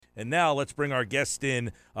And now let's bring our guest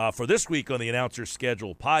in for this week on the Announcer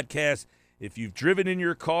Schedule podcast. If you've driven in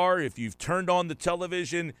your car, if you've turned on the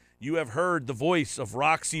television, you have heard the voice of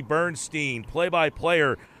Roxy Bernstein,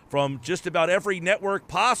 play-by-player from just about every network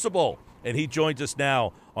possible. And he joins us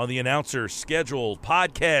now on the Announcer Schedule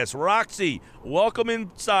podcast. Roxy, welcome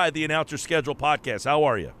inside the Announcer Schedule podcast. How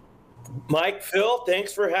are you? Mike, Phil,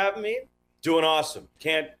 thanks for having me. Doing awesome.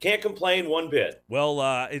 Can't complain one bit.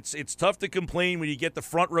 Well, it's tough to complain when you get the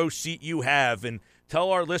front row seat you have. And tell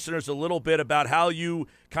our listeners a little bit about how you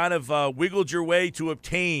kind of wiggled your way to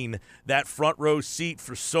obtain that front row seat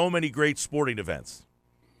for so many great sporting events.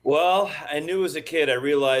 Well, I knew as a kid, I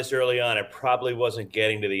realized early on I probably wasn't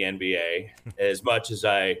getting to the NBA as much as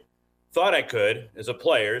I thought I could as a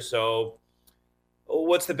player. So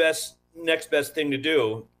what's the next best thing to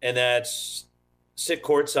do? And that's sit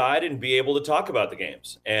courtside and be able to talk about the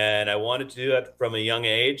games. And I wanted to do that from a young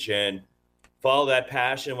age and follow that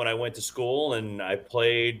passion when I went to school. And I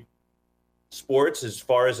played sports as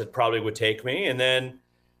far as it probably would take me. And then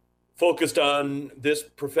focused on this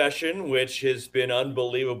profession, which has been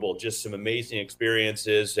unbelievable. Just some amazing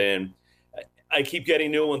experiences. And I keep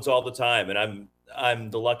getting new ones all the time. And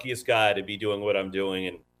I'm the luckiest guy to be doing what I'm doing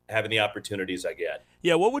and having the opportunities I get.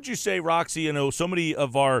 Yeah, what would you say, Roxy? So many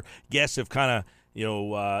of our guests have kind of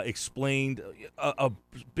explained a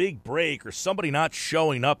big break or somebody not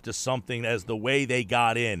showing up to something as the way they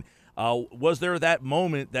got in. Was there that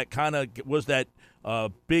moment that kind of was that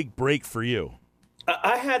big break for you?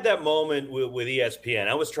 I had that moment with ESPN.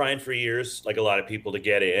 I was trying for years, like a lot of people, to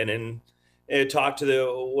get in and talk to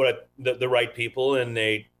the right people. And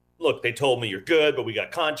they told me you're good, but we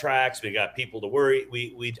got contracts, we got people to worry.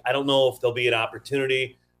 I don't know if there'll be an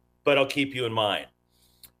opportunity, but I'll keep you in mind.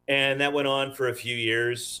 And that went on for a few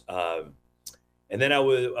years. And then I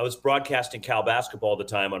was broadcasting Cal basketball at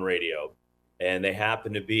the time on radio. And they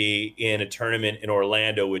happened to be in a tournament in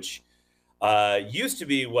Orlando, which used to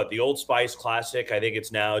be the Old Spice Classic. I think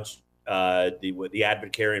it's now the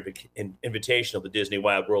Advocare Invitational of the Disney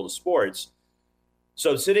Wild World of Sports.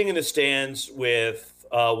 So I'm sitting in the stands with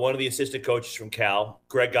one of the assistant coaches from Cal,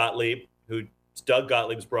 Greg Gottlieb, who's Doug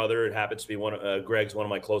Gottlieb's brother. It happens to be Greg's one of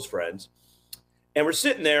my close friends. And we're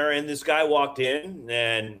sitting there, and this guy walked in,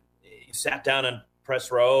 and he sat down on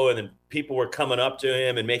press row, and then people were coming up to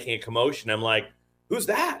him and making a commotion. I'm like, who's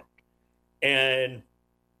that? And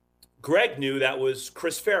Greg knew that was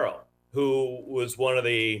Chris Farrell, who was one of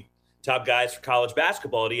the top guys for college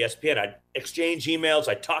basketball at ESPN. I'd exchange emails.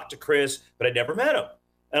 I talked to Chris, but I'd never met him.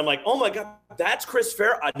 And I'm like, oh, my God, that's Chris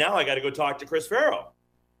Farrell. Now I got to go talk to Chris Farrell.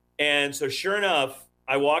 And so sure enough,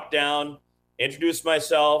 I walked down, introduced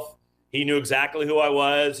myself. He knew exactly who I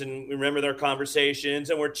was, and we remember their conversations,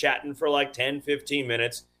 and we're chatting for like 10, 15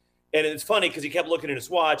 minutes. And it's funny because he kept looking at his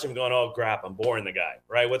watch. I'm going, oh, crap, I'm boring the guy,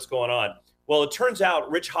 right? What's going on? Well, it turns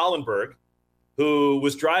out Rich Hollenberg, who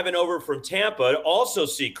was driving over from Tampa, to also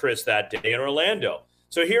see Chris that day in Orlando.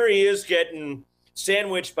 So here he is getting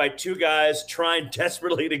sandwiched by two guys trying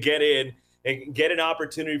desperately to get in and get an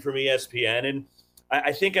opportunity from ESPN. And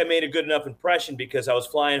I think I made a good enough impression because I was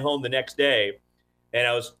flying home the next day, and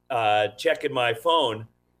I was checking my phone,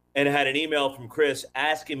 and I had an email from Chris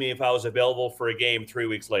asking me if I was available for a game 3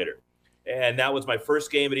 weeks later. And that was my first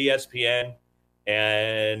game at ESPN.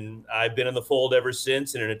 And I've been in the fold ever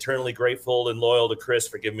since, and eternally grateful and loyal to Chris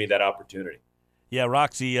for giving me that opportunity. Yeah,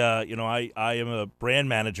 Roxy, I am a brand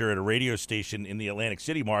manager at a radio station in the Atlantic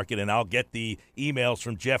City market, and I'll get the emails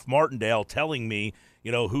from Jeff Martindale telling me,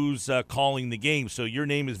 who's calling the game. So your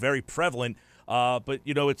name is very prevalent. But,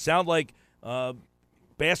 it sounded like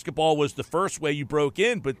basketball was the first way you broke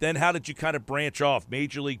in, but then how did you kind of branch off?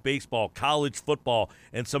 Major League Baseball, college football,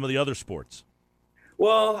 and some of the other sports?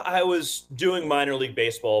 Well, I was doing minor league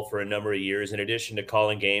baseball for a number of years in addition to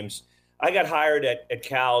calling games. I got hired at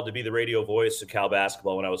Cal to be the radio voice of Cal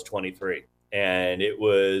basketball when I was 23. And it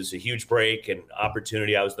was a huge break and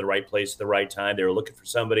opportunity. I was in the right place at the right time. They were looking for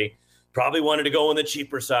somebody, probably wanted to go on the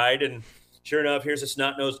cheaper side. And sure enough, here's a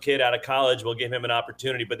snot-nosed kid out of college. We'll give him an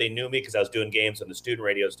opportunity. But they knew me because I was doing games on the student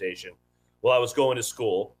radio station while I was going to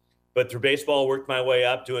school. But through baseball, worked my way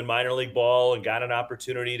up doing minor league ball and got an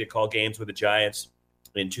opportunity to call games with the Giants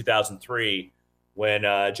in 2003 when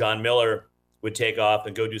John Miller would take off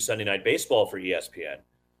and go do Sunday Night Baseball for ESPN.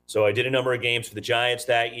 So I did a number of games for the Giants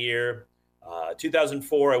that year.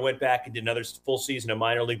 2004, I went back and did another full season of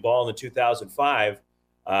minor league ball. In 2005,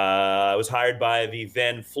 I was hired by the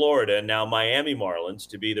then Florida, now Miami Marlins,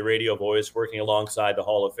 to be the radio voice working alongside the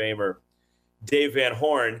Hall of Famer Dave Van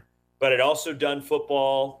Horn. But I'd also done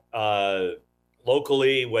football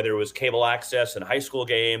locally, whether it was cable access and high school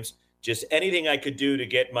games, just anything I could do to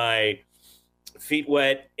get my feet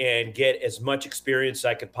wet and get as much experience as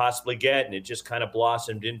I could possibly get. And it just kind of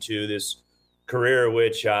blossomed into this career,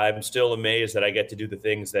 which I'm still amazed that I get to do the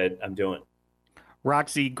things that I'm doing.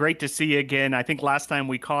 Roxy, great to see you again. I think last time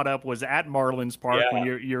we caught up was at Marlins Park when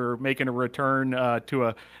you're making a return to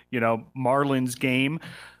a Marlins game.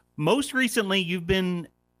 Most recently, you've been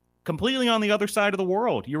completely on the other side of the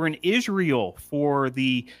world. You're in Israel for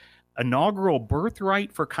the inaugural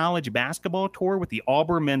Birthright for College basketball tour with the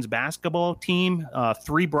Auburn men's basketball team.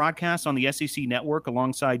 3 broadcasts on the SEC network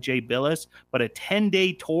alongside Jay Billis, but a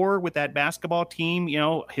 10-day tour with that basketball team,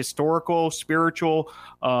 historical, spiritual,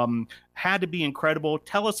 had to be incredible.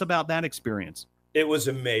 Tell us about that experience. It was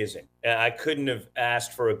amazing. I couldn't have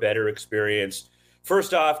asked for a better experience.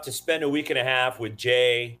 First off, to spend a week and a half with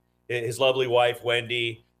Jay, his lovely wife,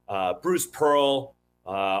 Wendy, Bruce Pearl,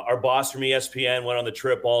 our boss from ESPN went on the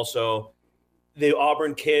trip also. The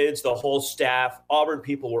Auburn kids, the whole staff, Auburn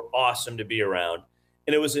people were awesome to be around.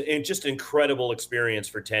 And it was just an incredible experience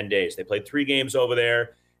for 10 days. They played 3 games over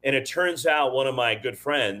there. And it turns out one of my good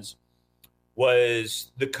friends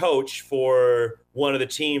was the coach for one of the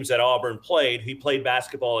teams that Auburn played. He played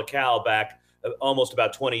basketball at Cal back almost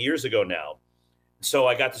about 20 years ago now. So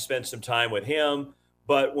I got to spend some time with him.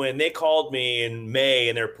 But when they called me in May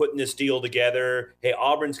and they're putting this deal together, hey,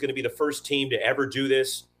 Auburn's going to be the first team to ever do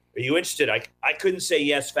this. Are you interested? I couldn't say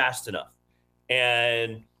yes fast enough.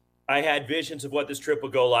 And I had visions of what this trip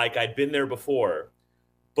would go like. I'd been there before,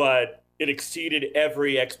 but it exceeded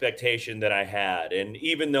every expectation that I had. And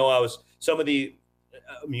even though some of the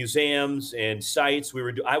museums and sites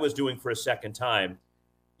I was doing for a second time,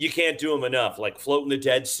 you can't do them enough, like float in the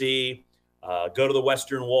Dead Sea, go to the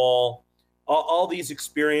Western Wall. All these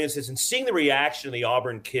experiences and seeing the reaction of the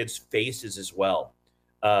Auburn kids' faces as well,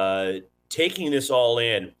 taking this all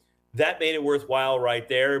in, that made it worthwhile right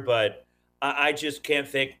there. But I just can't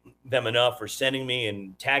thank them enough for sending me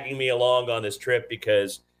and tagging me along on this trip,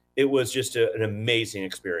 because it was just an amazing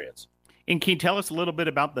experience. And can you tell us a little bit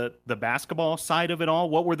about the basketball side of it all?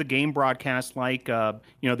 What were the game broadcasts like,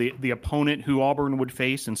 the opponent who Auburn would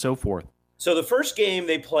face and so forth? So the first game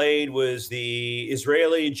they played was the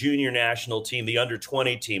Israeli junior national team, the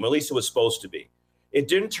under-20 team. At least it was supposed to be. It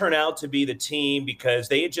didn't turn out to be the team because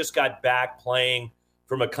they had just got back playing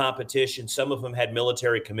from a competition. Some of them had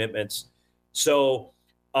military commitments. So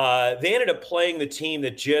they ended up playing the team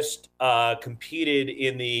that just competed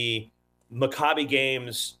in the Maccabi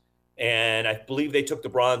games, and I believe they took the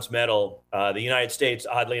bronze medal. The United States,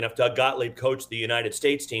 oddly enough, Doug Gottlieb coached the United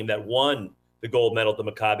States team that won the gold medal at the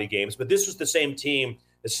Maccabi games. But this was the same team,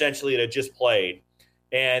 essentially, that had just played.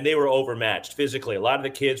 And they were overmatched physically. A lot of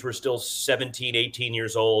the kids were still 17, 18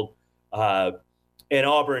 years old. And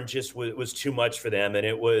Auburn just was too much for them. And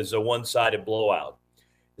it was a one-sided blowout.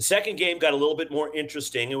 The second game got a little bit more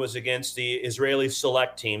interesting. It was against the Israeli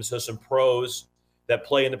select team. So some pros that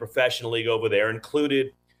play in the professional league over there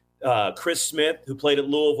included Chris Smith, who played at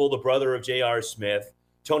Louisville, the brother of J.R. Smith.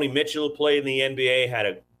 Tony Mitchell, who played in the NBA, had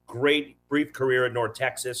a great brief career at North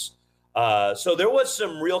Texas. So there was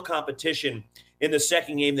some real competition in the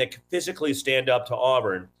second game that could physically stand up to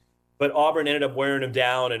Auburn. But Auburn ended up wearing them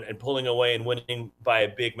down and pulling away and winning by a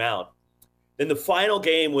big amount. Then the final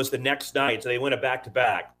game was the next night, so they went a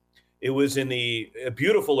back-to-back. It was in the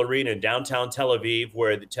beautiful arena in downtown Tel Aviv,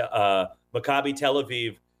 where the Maccabi Tel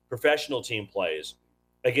Aviv professional team plays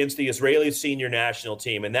against the Israeli senior national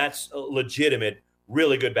team. And that's a legitimate,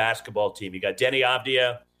 really good basketball team. You got Deni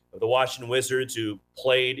Avdia of the Washington Wizards, who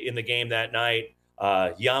played in the game that night.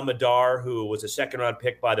 Yam Madar, who was a second-round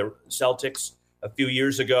pick by the Celtics a few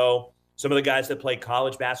years ago. Some of the guys that played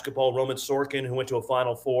college basketball, Roman Sorkin, who went to a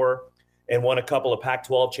Final Four and won a couple of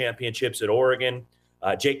Pac-12 championships at Oregon.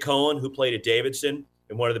 Jake Cohen, who played at Davidson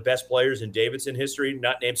and one of the best players in Davidson history,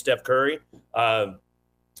 not named Steph Curry.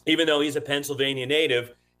 Even though he's a Pennsylvania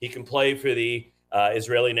native, he can play for the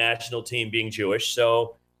Israeli national team, being Jewish.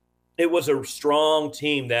 So it was a strong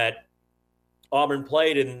team that Auburn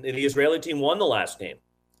played, and the Israeli team won the last game.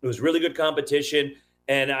 It was really good competition.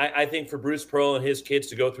 And I think for Bruce Pearl and his kids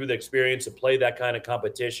to go through the experience and play that kind of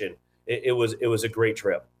competition, it was a great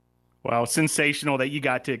trip. Well, sensational that you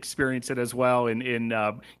got to experience it as well, and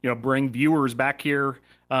bring viewers back here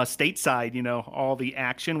stateside. All the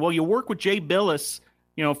action. Well, you work with Jay Billis,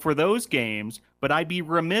 for those games, but I'd be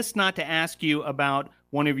remiss not to ask you about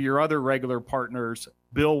one of your other regular partners,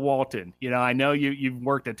 Bill Walton. I know you've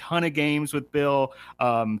worked a ton of games with Bill.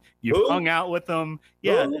 You've hung out with him.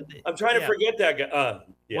 Yeah, I'm trying to forget that guy.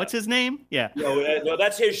 Yeah. What's his name? Yeah. No,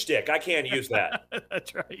 that's his shtick. I can't use that.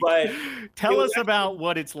 That's right. But tell us about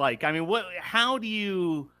what it's like. I mean, how do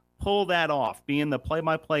you pull that off, being the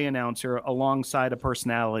play-by-play announcer alongside a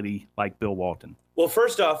personality like Bill Walton? Well,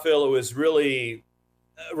 first off, Phil, it was really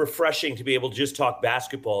refreshing to be able to just talk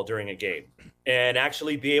basketball during a game and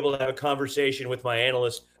actually be able to have a conversation with my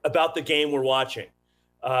analyst about the game we're watching.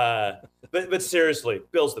 But seriously,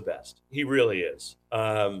 Bill's the best. He really is.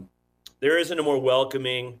 There isn't a more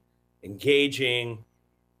welcoming, engaging,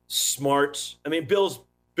 smart. I mean,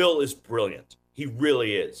 Bill is brilliant. He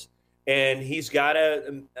really is. And he's got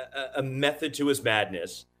a method to his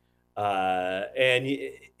madness. And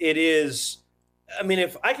it is, I mean,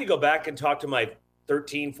 if I could go back and talk to my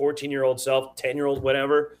 13, 14-year-old self, 10-year-old,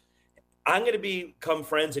 whatever, I'm going to become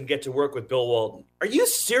friends and get to work with Bill Walton. Are you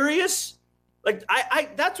serious? Like, I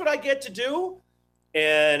that's what I get to do.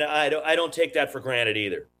 And I don't take that for granted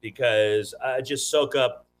either, because I just soak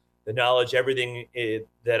up the knowledge, everything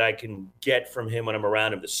that I can get from him when I'm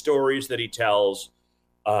around him, the stories that he tells.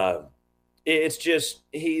 He's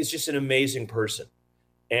just an amazing person.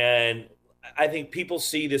 And I think people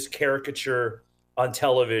see this caricature on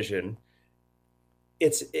television.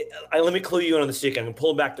 Let me clue you in on the secret. I'm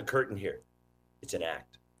pulling back the curtain here. It's an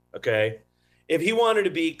act. Okay. If he wanted to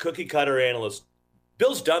be cookie cutter analyst,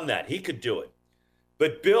 Bill's done that. He could do it.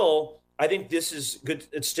 But Bill, I think this is good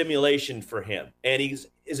stimulation for him, and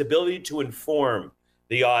his ability to inform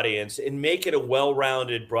the audience and make it a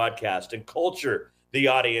well-rounded broadcast and culture the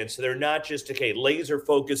audience. So they're not just, laser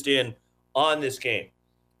focused in on this game.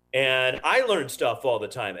 And I learn stuff all the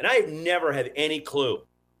time, and I never have any clue.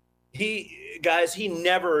 He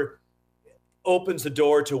never opens the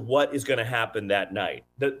door to what is going to happen that night.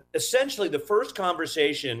 Essentially, the first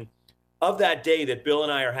conversation of that day that Bill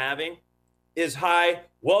and I are having is, hi,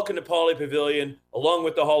 welcome to Pauley Pavilion, along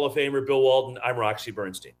with the Hall of Famer Bill Walton. I'm Roxy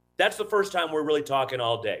Bernstein. That's the first time we're really talking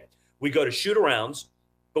all day. We go to shoot-arounds,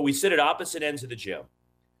 but we sit at opposite ends of the gym.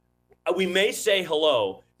 We may say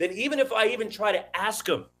hello. Then even if I even try to ask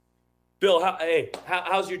him, Bill,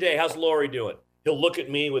 how's your day? How's Lori doing? He'll look at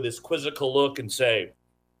me with his quizzical look and say,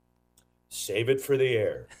 save it for the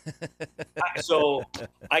air. So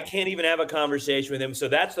I can't even have a conversation with him. So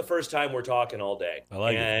that's the first time we're talking all day. I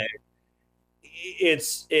like it.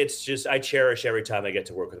 It's just, I cherish every time I get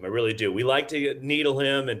to work with him. I really do. We like to needle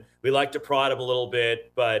him and we like to prod him a little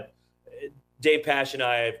bit, but Dave Pasch and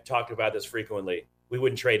I have talked about this frequently. We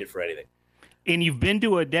wouldn't trade it for anything. And you've been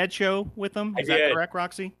to a Dead show with him? Is that correct,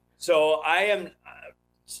 Roxy? So I am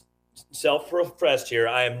self-professed here.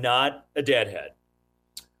 I am not a Deadhead,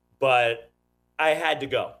 but I had to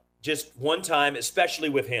go just one time, especially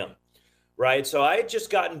with him, right? So I had just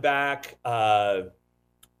gotten back.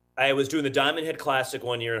 I was doing the Diamond Head Classic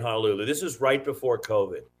one year in Honolulu. This was right before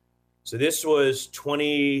COVID. So this was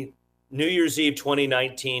New Year's Eve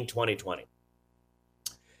 2019, 2020.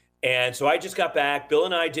 And so I just got back. Bill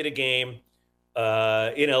and I did a game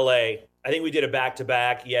in LA. I think we did a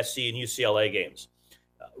back-to-back ESC and UCLA games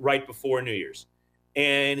right before New Year's.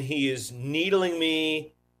 And he is needling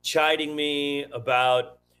me, chiding me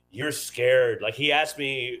about, you're scared. Like, he asked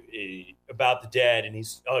me about the Dead, and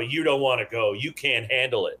he's, oh, you don't want to go. You can't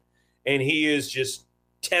handle it. And he is just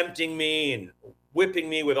tempting me and whipping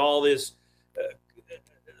me with all this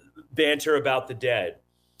banter about the Dead.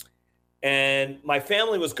 And my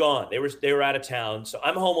family was gone. They were out of town. So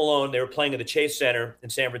I'm home alone. They were playing at the Chase Center in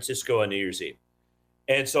San Francisco on New Year's Eve.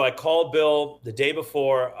 And so I called Bill the day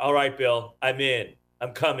before. All right, Bill, I'm in.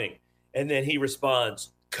 I'm coming. And then he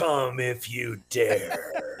responds, come if you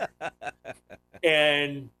dare.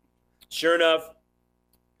 And sure enough,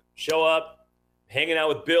 show up, hanging out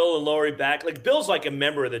with Bill and Lori back. Like, Bill's like a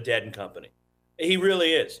member of the Dead and Company. He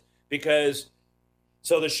really is. Because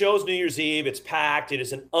so the show's New Year's Eve. It's packed. It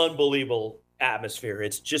is an unbelievable atmosphere.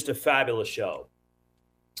 It's just a fabulous show.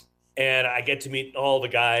 And I get to meet all the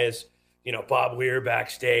guys, Bob Weir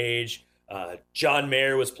backstage. John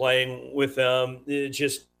Mayer was playing with them. It's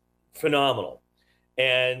just phenomenal.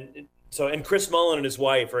 And Chris Mullen and his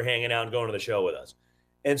wife are hanging out and going to the show with us.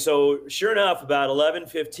 And so sure enough, about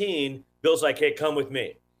 11:15, Bill's like, hey, come with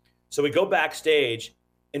me. So we go backstage,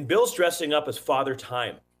 and Bill's dressing up as Father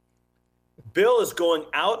Time. Bill is going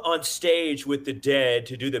out on stage with the Dead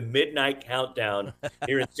to do the midnight countdown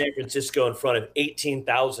here in San Francisco in front of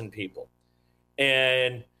 18,000 people.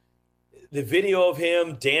 And the video of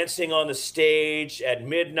him dancing on the stage at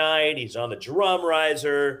midnight, he's on the drum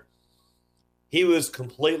riser. He was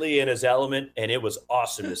completely in his element, and it was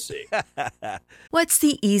awesome to see. What's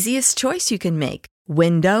the easiest choice you can make?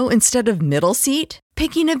 Window instead of middle seat?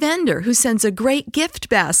 Picking a vendor who sends a great gift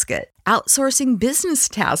basket? Outsourcing business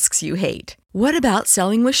tasks you hate? What about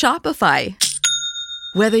selling with Shopify?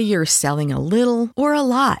 Whether you're selling a little or a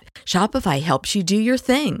lot, Shopify helps you do your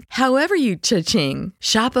thing, however you cha-ching.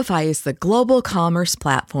 Shopify is the global commerce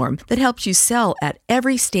platform that helps you sell at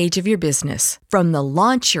every stage of your business. From the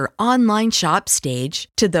launch your online shop stage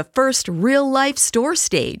to the first real-life store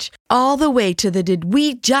stage, all the way to the did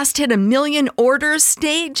we just hit a million orders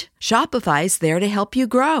stage. Shopify's there to help you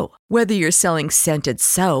grow. Whether you're selling scented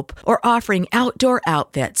soap or offering outdoor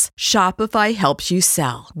outfits, Shopify helps you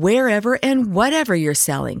sell. Wherever and whatever you're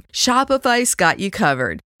selling, Shopify's got you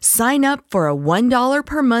covered. Sign up for a $1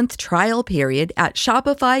 per month trial period at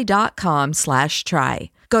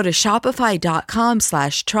shopify.com/try. Go to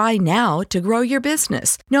shopify.com/try now to grow your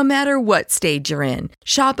business, no matter what stage you're in.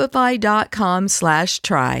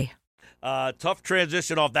 Shopify.com/try. Tough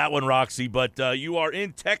transition off that one, Roxy, but you are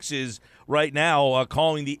in Texas right now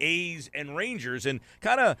calling the A's and Rangers, and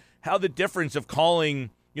kind of how the difference of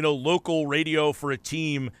calling, local radio for a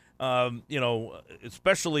team,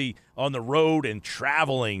 especially on the road and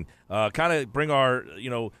traveling, kind of bring our,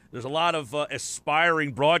 there's a lot of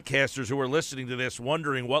aspiring broadcasters who are listening to this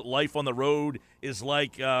wondering what life on the road is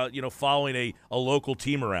like, following a local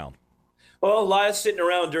team around. Well, a lot of sitting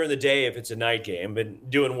around during the day if it's a night game, but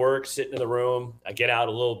doing work, sitting in the room. I get out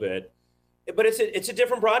a little bit. But it's a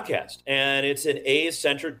different broadcast, and it's an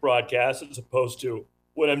A's-centric broadcast as opposed to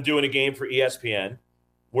when I'm doing a game for ESPN.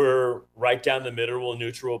 We're right down the middle,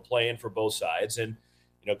 neutral, playing for both sides. And,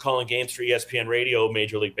 calling games for ESPN Radio,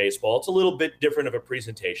 Major League Baseball, it's a little bit different of a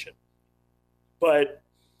presentation. But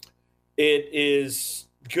it is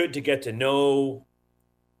good to get to know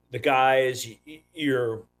the guys.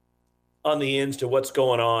 You're on the ins to what's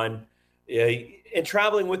going on. And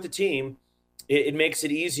traveling with the team, it makes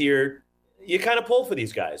it easier. You kind of pull for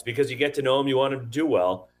these guys because you get to know them, you want them to do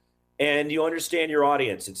well, and you understand your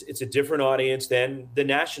audience. It's a different audience than the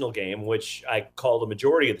national game, which I call the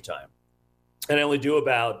majority of the time. And I only do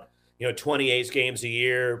about 20 A's games a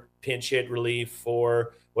year, pinch hit relief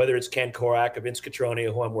for whether it's Ken Korak or Vince Catrone,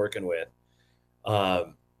 who I'm working with.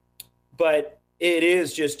 But it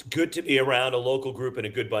is just good to be around a local group and a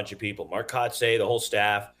good bunch of people. Mark Kotsay, the whole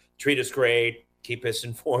staff, treat us great, keep us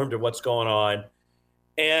informed of what's going on.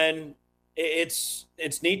 And it's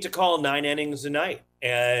neat to call 9 innings a night.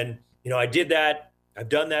 And, I did that. I've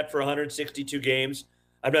done that for 162 games.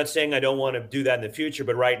 I'm not saying I don't want to do that in the future,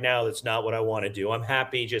 but right now that's not what I want to do. I'm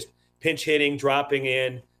happy just pinch hitting, dropping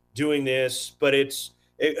in, doing this. But it's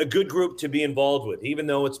a good group to be involved with, even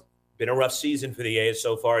though it's been a rough season for the A's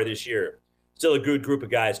so far this year. Still a good group of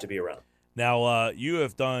guys to be around. Now, you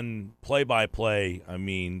have done play-by-play,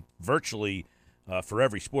 virtually for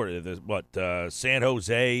every sport. San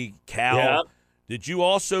Jose, Cal. Yeah. Did you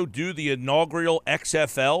also do the inaugural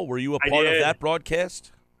XFL? Were you a part of that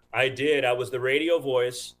broadcast? I did. I was the radio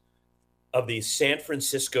voice of the San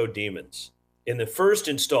Francisco Demons in the first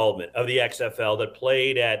installment of the XFL that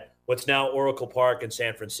played at what's now Oracle Park in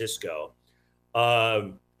San Francisco.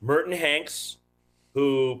 Merton Hanks,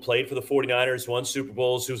 who played for the 49ers, won Super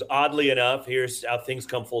Bowls, who's oddly enough, here's how things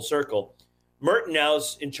come full circle. Merton now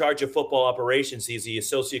is in charge of football operations. He's the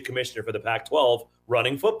associate commissioner for the Pac-12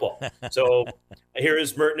 running football. So here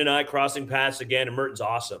is Merton and I crossing paths again, and Merton's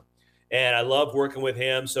awesome. And I love working with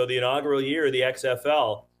him. So the inaugural year of the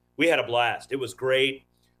XFL, we had a blast. It was great.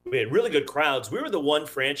 We had really good crowds. We were the one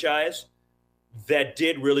franchise that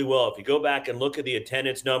did really well. If you go back and look at the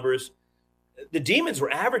attendance numbers, the Demons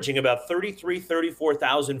were averaging about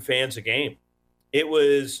 34,000 fans a game. It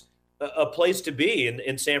was a place to be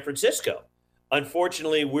in San Francisco.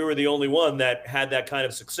 Unfortunately, we were the only one that had that kind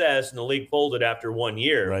of success, and the league folded after 1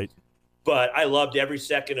 year. Right. But I loved every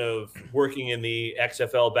second of working in the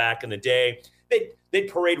XFL back in the day. They'd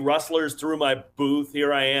parade rustlers through my booth.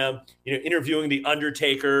 Here I am, interviewing The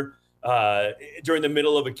Undertaker during the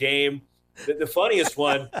middle of a game. The funniest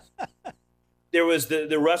one, there was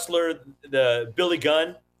the wrestler, the Billy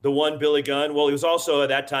Gunn, the one Billy Gunn. Well, he was also at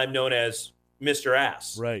that time known as Mr.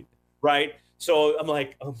 Ass. Right. So I'm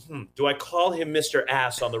like, do I call him Mr.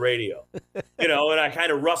 Ass on the radio? And I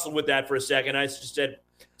kind of wrestled with that for a second. I just said,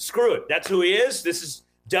 screw it. That's who he is. This is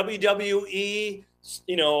WWE,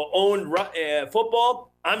 owned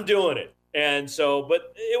football. I'm doing it. And so,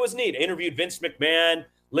 but it was neat. I interviewed Vince McMahon.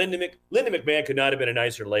 Linda McMahon could not have been a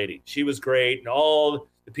nicer lady. She was great. And all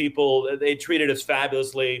the people, they treated us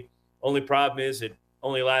fabulously. Only problem is it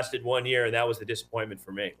only lasted 1 year, and that was the disappointment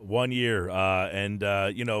for me. 1 year.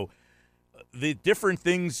 The different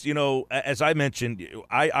things, as I mentioned,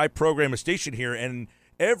 I program a station here, and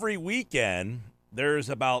every weekend there's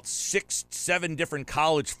about 6-7 different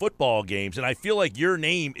college football games, and I feel like your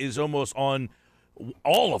name is almost on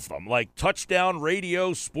all of them, like Touchdown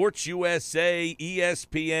Radio, Sports USA,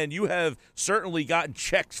 ESPN. You have certainly gotten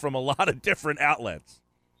checks from a lot of different outlets.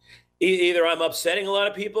 Either I'm upsetting a lot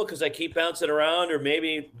of people because I keep bouncing around, or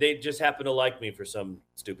maybe they just happen to like me for some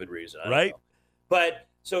stupid reason. I don't know. But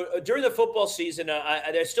so during the football season,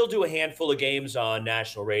 I still do a handful of games on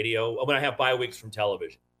national radio when I have bye weeks from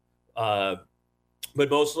television. But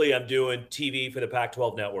mostly I'm doing TV for the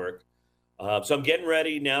Pac-12 network. So I'm getting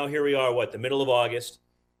ready now. Here we are, the middle of August.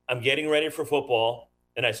 I'm getting ready for football,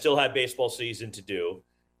 and I still have baseball season to do.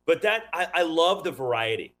 But I love the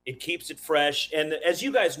variety. It keeps it fresh. And as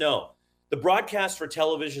you guys know, the broadcasts for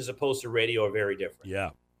television as opposed to radio are very different. Yeah.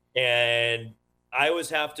 And I always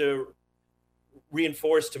have to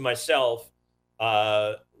reinforce to myself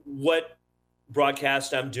what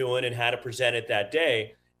broadcast I'm doing and how to present it that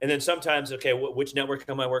day. And then sometimes, okay, which network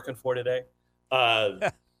am I working for today?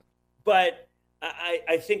 But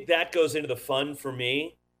I think that goes into the fun for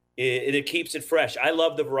me. It keeps it fresh. I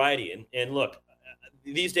love the variety. And look,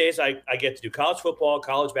 these days I get to do college football,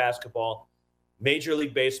 college basketball, Major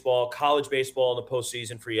League Baseball, college baseball in the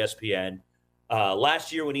postseason for ESPN.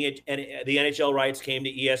 Last year when the NHL rights came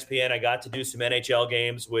to ESPN, I got to do some NHL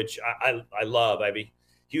games, which I love. I have a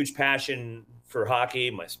huge passion for hockey.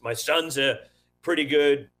 My son's a pretty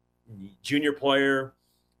good junior player.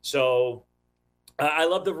 So I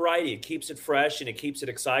love the variety. It keeps it fresh and it keeps it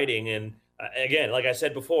exciting. And again, like I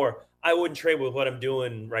said before, I wouldn't trade with what I'm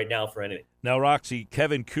doing right now for anything. Now, Roxy,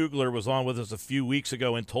 Kevin Kugler was on with us a few weeks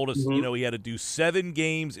ago and told us, he had to do 7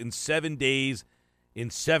 games in 7 days in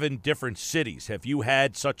 7 different cities. Have you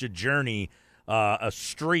had such a journey, a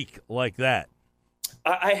streak like that?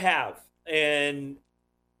 I have. And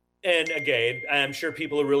again, I'm sure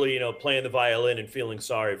people are really, playing the violin and feeling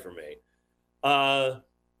sorry for me.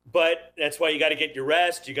 But that's why you got to get your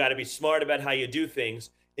rest. You got to be smart about how you do things.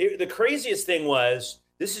 The craziest thing was,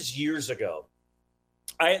 this is years ago.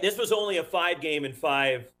 This was only a 5 game in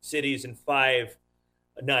 5 cities and 5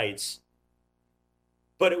 nights,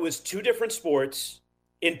 but it was 2 different sports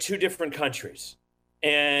in 2 different countries.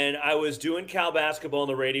 And I was doing Cal basketball on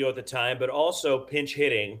the radio at the time, but also pinch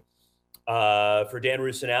hitting for Dan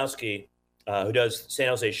Rusanowski, who does San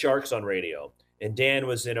Jose Sharks on radio. And Dan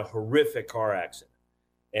was in a horrific car accident.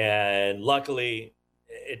 And luckily,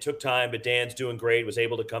 it took time, but Dan's doing great, was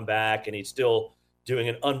able to come back, and he's still doing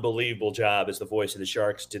an unbelievable job as the voice of the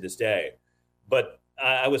Sharks to this day. But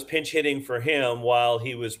I was pinch hitting for him while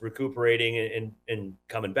he was recuperating and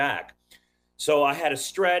coming back. So I had a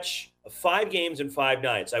stretch of 5 games in 5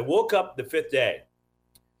 nights. I woke up the 5th day,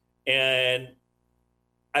 and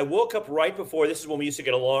I woke up right before, this is when we used to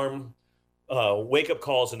get alarm wake-up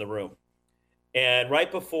calls in the room. And right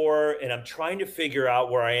before, and I'm trying to figure out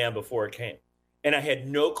where I am before it came. And I had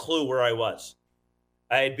no clue where I was.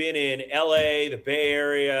 I had been in LA, the Bay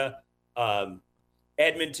Area,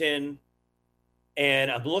 Edmonton,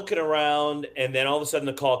 and I'm looking around, and then all of a sudden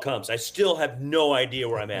the call comes. I still have no idea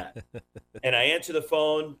where I'm at. And I answer the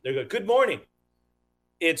phone. They go, "Good morning.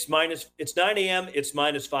 It's 9 a.m. It's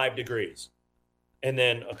 -5 degrees." And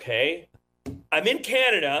then, okay, I'm in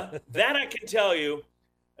Canada. That I can tell you.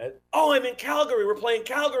 I'm in Calgary. We're playing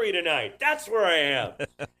Calgary tonight. That's where I am.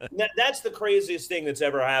 That's the craziest thing that's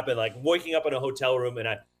ever happened. Like waking up in a hotel room and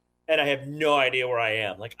I have no idea where I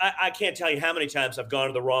am. Like I can't tell you how many times I've gone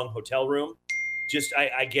to the wrong hotel room. Just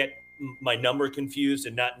I get my number confused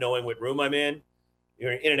and not knowing what room I'm in.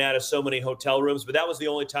 You're in and out of so many hotel rooms, but that was the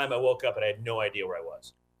only time I woke up and I had no idea where I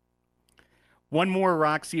was. One more,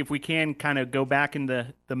 Roxy, if we can kind of go back in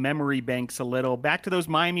the memory banks a little, back to those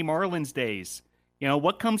Miami Marlins days.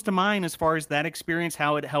 What comes to mind as far as that experience,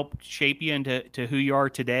 how it helped shape you into who you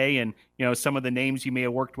are today, and, some of the names you may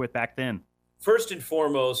have worked with back then? First and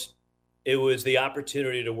foremost, it was the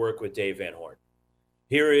opportunity to work with Dave Van Horn.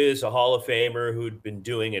 Here is a Hall of Famer who'd been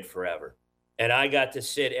doing it forever. And I got to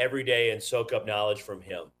sit every day and soak up knowledge from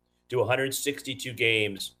him, do 162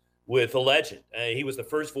 games with a legend. He was the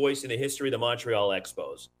first voice in the history of the Montreal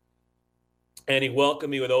Expos. And he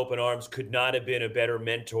welcomed me with open arms, could not have been a better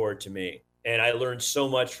mentor to me. And I learned so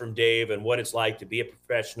much from Dave and what it's like to be a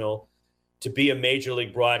professional, to be a major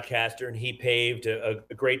league broadcaster. And he paved a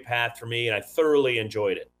great path for me, and I thoroughly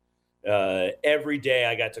enjoyed it. Every day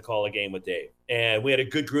I got to call a game with Dave. And we had a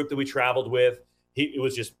good group that we traveled with. It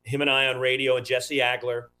was just him and I on radio, and Jesse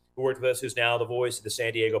Agler, who worked with us, who's now the voice of the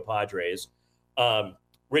San Diego Padres.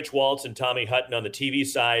 Rich Waltz and Tommy Hutton on the TV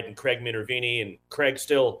side, and Craig Minervini. And Craig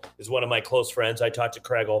still is one of my close friends. I talk to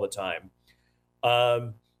Craig all the time.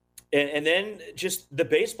 And then just the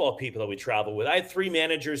baseball people that we traveled with. I had 3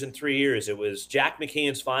 managers in 3 years. It was Jack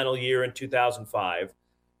McKeon's final year in 2005,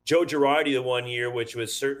 Joe Girardi the one year, which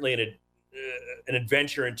was certainly an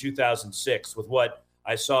adventure in 2006 with what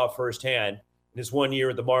I saw firsthand in his 1 year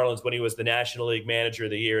at the Marlins when he was the National League Manager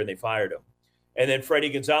of the Year and they fired him. And then Freddie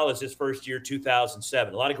Gonzalez, his first year,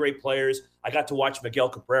 2007. A lot of great players. I got to watch Miguel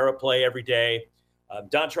Cabrera play every day.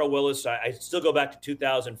 Dontrelle Willis, I still go back to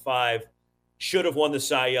 2005, should have won the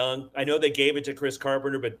Cy Young. I know they gave it to Chris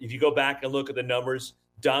Carpenter, but if you go back and look at the numbers,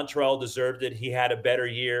 Dontrelle deserved it. He had a better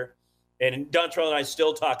year. And Dontrelle and I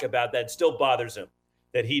still talk about that. It still bothers him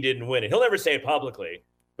that he didn't win it. He'll never say it publicly,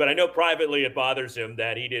 but I know privately it bothers him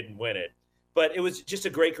that he didn't win it. But it was just a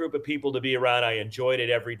great group of people to be around. I enjoyed it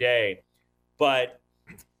every day. But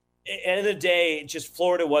at the end of the day, just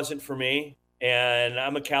Florida wasn't for me. And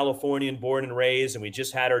I'm a Californian born and raised, and we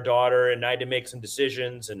just had our daughter, and I had to make some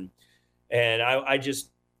decisions. And I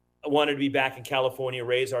just wanted to be back in California,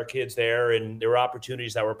 raise our kids there, and there were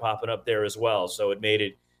opportunities that were popping up there as well. So it made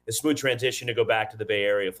it a smooth transition to go back to the Bay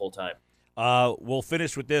Area full time. We'll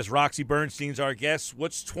finish with this. Roxy Bernstein's our guest.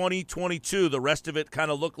 What's 2022? The rest of it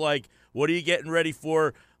kind of look like? What are you getting ready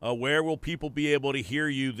for? Where will people be able to hear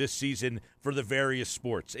you this season for the various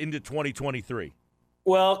sports into 2023?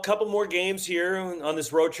 Well, a couple more games here on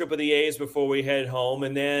this road trip with the A's before we head home.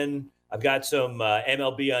 And then I've got some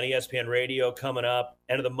MLB on ESPN Radio coming up.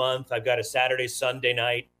 End of the month, I've got a Saturday, Sunday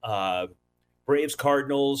night, Braves,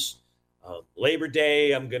 Cardinals. Labor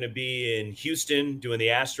Day, I'm going to be in Houston doing the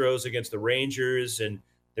Astros against the Rangers. And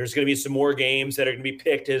there's going to be some more games that are going to be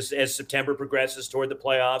picked as September progresses toward the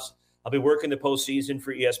playoffs. I'll be working the postseason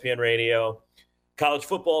for ESPN Radio. College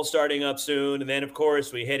football starting up soon. And then, of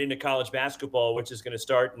course, we head into college basketball, which is going to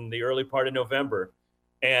start in the early part of November.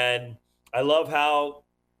 And I love how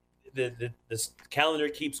the calendar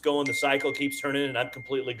keeps going, the cycle keeps turning, and I'm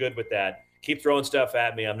completely good with that. Keep throwing stuff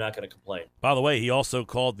at me. I'm not going to complain. By the way, he also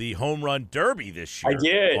called the Home Run Derby this year. I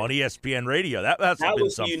did. On ESPN Radio. That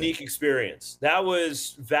was a unique experience. That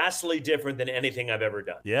was vastly different than anything I've ever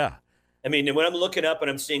done. Yeah. I mean, when I'm looking up and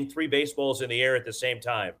I'm seeing three baseballs in the air at the same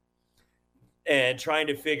time and trying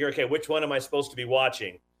to figure, okay, which one am I supposed to be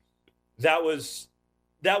watching? That was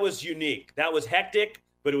unique. That was hectic,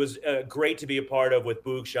 but it was great to be a part of with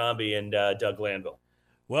Boog Sciambi and Doug Glanville.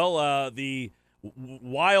 Well, the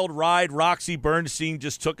wild ride Roxy Bernstein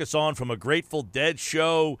just took us on from a Grateful Dead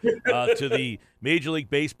show to the Major League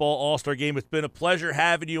Baseball All-Star Game. It's been a pleasure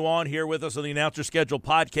having you on here with us on the Announcer Schedule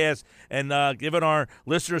podcast and giving our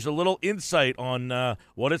listeners a little insight on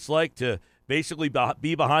what it's like to basically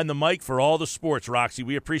be behind the mic for all the sports, Roxy.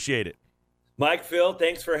 We appreciate it. Mike, Phil,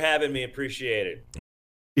 thanks for having me. Appreciate it.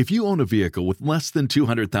 If you own a vehicle with less than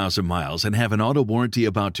 200,000 miles and have an auto warranty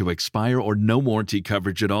about to expire or no warranty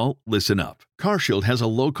coverage at all, listen up. CarShield has a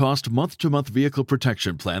low-cost month-to-month vehicle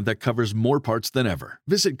protection plan that covers more parts than ever.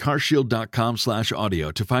 Visit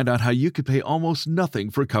carshield.com/audio to find out how you could pay almost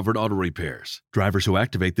nothing for covered auto repairs. Drivers who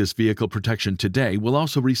activate this vehicle protection today will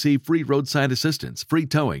also receive free roadside assistance, free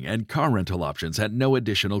towing, and car rental options at no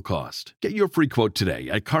additional cost. Get your free quote today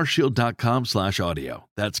at carshield.com/audio.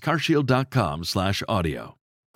 That's carshield.com/audio.